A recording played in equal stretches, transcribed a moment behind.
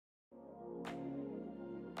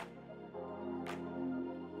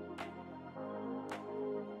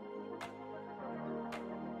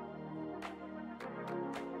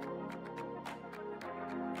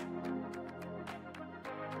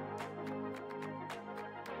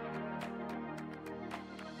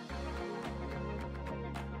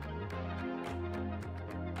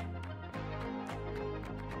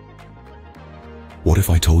What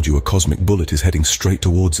if I told you a cosmic bullet is heading straight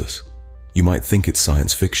towards us? You might think it's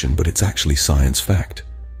science fiction, but it's actually science fact.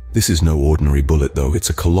 This is no ordinary bullet though,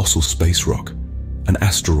 it's a colossal space rock, an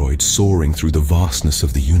asteroid soaring through the vastness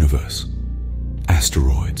of the universe.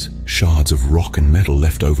 Asteroids, shards of rock and metal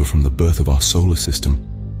left over from the birth of our solar system,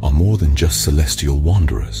 are more than just celestial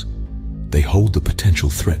wanderers. They hold the potential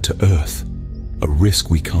threat to Earth, a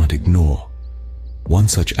risk we can't ignore. One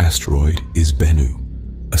such asteroid is Bennu,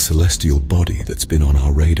 a celestial body that's been on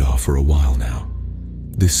our radar for a while now.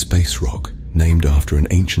 This space rock, named after an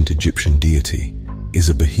ancient Egyptian deity, is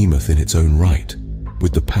a behemoth in its own right,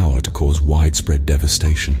 with the power to cause widespread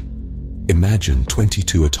devastation. Imagine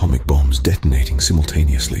 22 atomic bombs detonating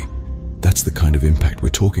simultaneously. That's the kind of impact we're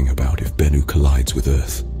talking about if Bennu collides with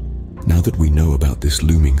Earth. Now that we know about this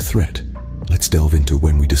looming threat, let's delve into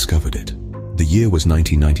when we discovered it. The year was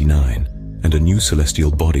 1999, and a new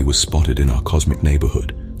celestial body was spotted in our cosmic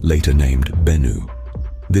neighborhood, later named Bennu.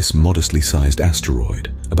 This modestly sized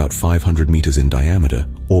asteroid, about 500 meters in diameter,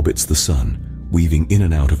 orbits the Sun, weaving in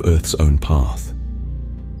and out of Earth's own path.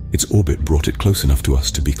 Its orbit brought it close enough to us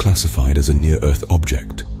to be classified as a near-Earth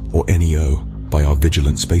object, or NEO, by our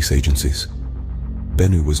vigilant space agencies.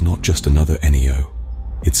 Bennu was not just another NEO.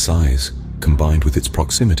 Its size, combined with its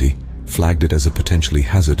proximity, flagged it as a potentially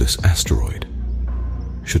hazardous asteroid.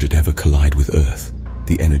 Should it ever collide with Earth,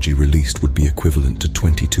 the energy released would be equivalent to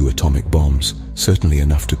 22 atomic bombs, certainly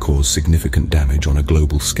enough to cause significant damage on a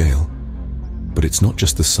global scale. But it's not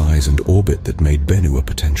just the size and orbit that made Bennu a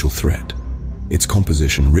potential threat. Its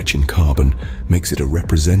composition, rich in carbon, makes it a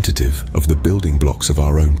representative of the building blocks of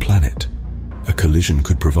our own planet. A collision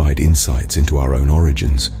could provide insights into our own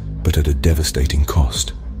origins, but at a devastating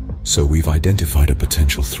cost. So we've identified a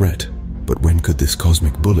potential threat. But when could this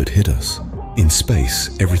cosmic bullet hit us? In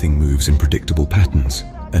space, everything moves in predictable patterns,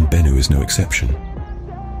 and Bennu is no exception.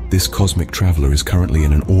 This cosmic traveler is currently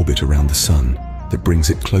in an orbit around the Sun that brings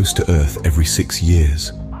it close to Earth every 6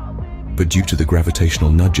 years. But due to the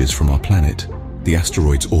gravitational nudges from our planet, the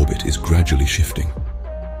asteroid's orbit is gradually shifting.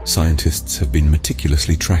 Scientists have been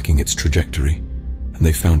meticulously tracking its trajectory, and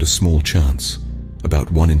they found a small chance,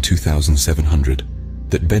 about 1 in 2,700,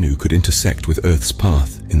 that Bennu could intersect with Earth's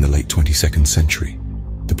path in the late 22nd century.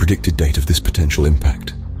 The predicted date of this potential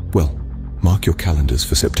impact? Well, mark your calendars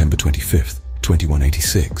for September 25th,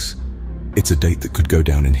 2186. It's a date that could go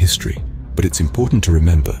down in history, but it's important to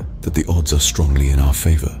remember that the odds are strongly in our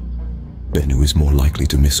favor. Bennu is more likely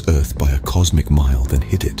to miss Earth by a cosmic mile than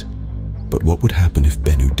hit it. But what would happen if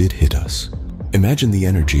Bennu did hit us? Imagine the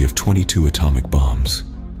energy of 22 atomic bombs.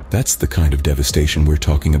 That's the kind of devastation we're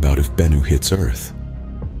talking about if Bennu hits Earth.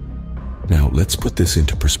 Now, let's put this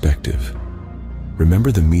into perspective.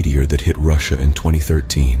 Remember the meteor that hit Russia in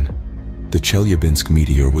 2013? The Chelyabinsk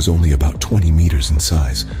meteor was only about 20 meters in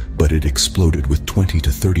size, but it exploded with 20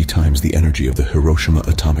 to 30 times the energy of the Hiroshima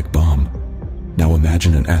atomic bomb. Now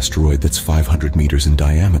imagine an asteroid that's 500 meters in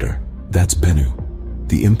diameter. That's Bennu.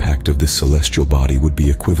 The impact of this celestial body would be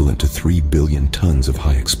equivalent to 3 billion tons of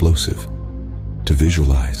high explosive. To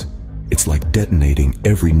visualize, it's like detonating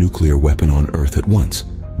every nuclear weapon on Earth at once,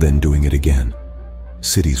 then doing it again.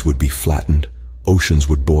 Cities would be flattened, oceans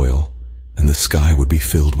would boil, and the sky would be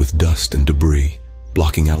filled with dust and debris,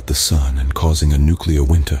 blocking out the sun and causing a nuclear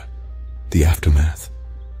winter. The aftermath: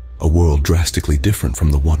 a world drastically different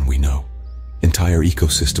from the one we know. Entire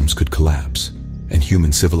ecosystems could collapse, and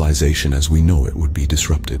human civilization as we know it would be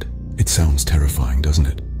disrupted. It sounds terrifying, doesn't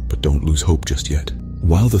it? But don't lose hope just yet.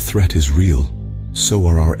 While the threat is real, so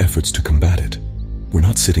are our efforts to combat it. We're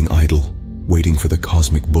not sitting idle, waiting for the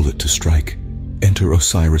cosmic bullet to strike. Enter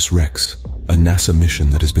OSIRIS-REx, a NASA mission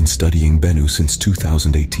that has been studying Bennu since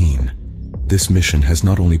 2018. This mission has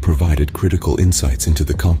not only provided critical insights into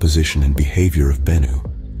the composition and behavior of Bennu,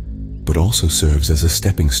 but also serves as a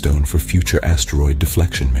stepping stone for future asteroid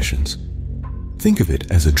deflection missions. Think of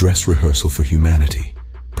it as a dress rehearsal for humanity,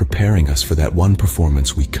 preparing us for that one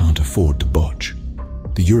performance we can't afford to botch.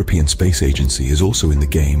 The European Space Agency is also in the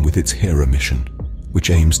game with its Hera mission, which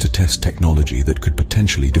aims to test technology that could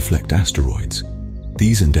potentially deflect asteroids.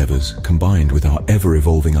 These endeavors, combined with our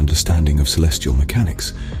ever-evolving understanding of celestial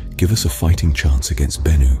mechanics, give us a fighting chance against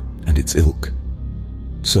Bennu and its ilk.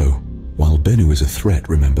 So, while Bennu is a threat,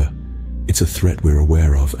 remember, it's a threat we're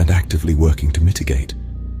aware of and actively working to mitigate.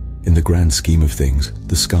 In the grand scheme of things,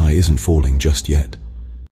 the sky isn't falling just yet.